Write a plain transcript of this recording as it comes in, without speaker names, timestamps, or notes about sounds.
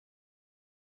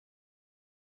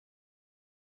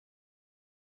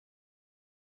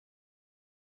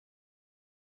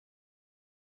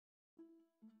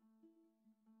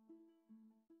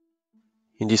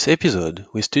In this episode,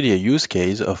 we study a use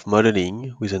case of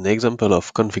modeling with an example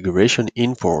of configuration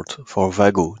import for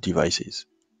Vago devices.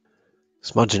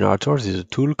 Smart Generators is a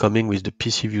tool coming with the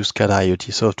PcVue SCADA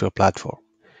IoT software platform.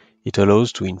 It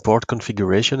allows to import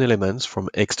configuration elements from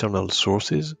external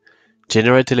sources,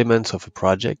 generate elements of a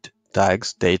project,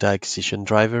 tags, data acquisition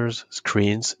drivers,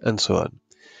 screens, and so on.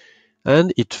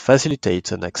 And it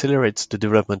facilitates and accelerates the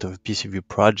development of a PcVue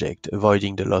project,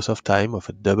 avoiding the loss of time of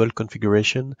a double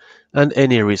configuration and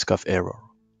any risk of error.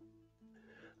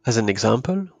 As an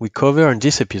example, we cover in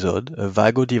this episode a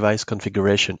Vago device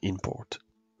configuration import.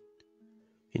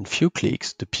 In few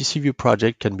clicks, the PcVue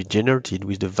project can be generated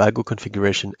with the Vago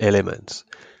configuration elements.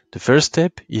 The first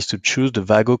step is to choose the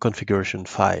Vago configuration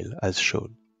file as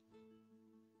shown.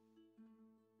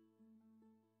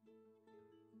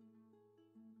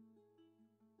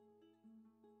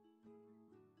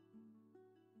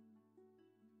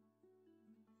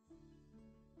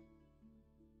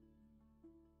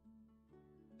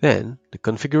 Then, the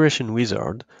configuration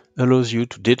wizard allows you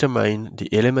to determine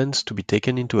the elements to be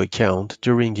taken into account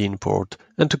during the import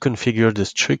and to configure the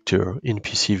structure in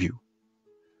PcVue.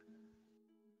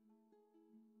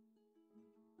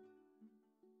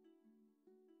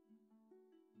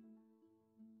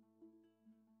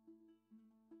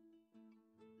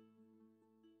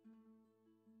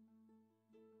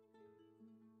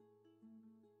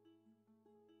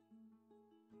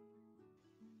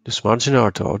 The Smart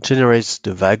Generator generates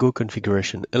the Vago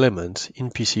configuration elements in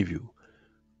PcVue.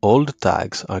 All the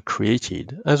tags are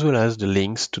created as well as the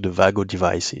links to the Vago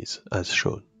devices as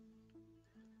shown.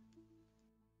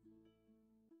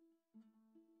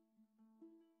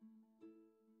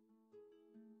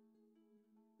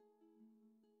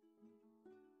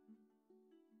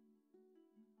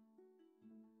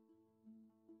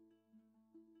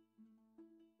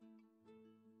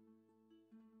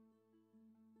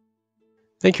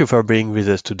 Thank you for being with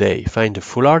us today. Find the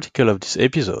full article of this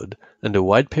episode and the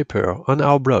white paper on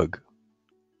our blog.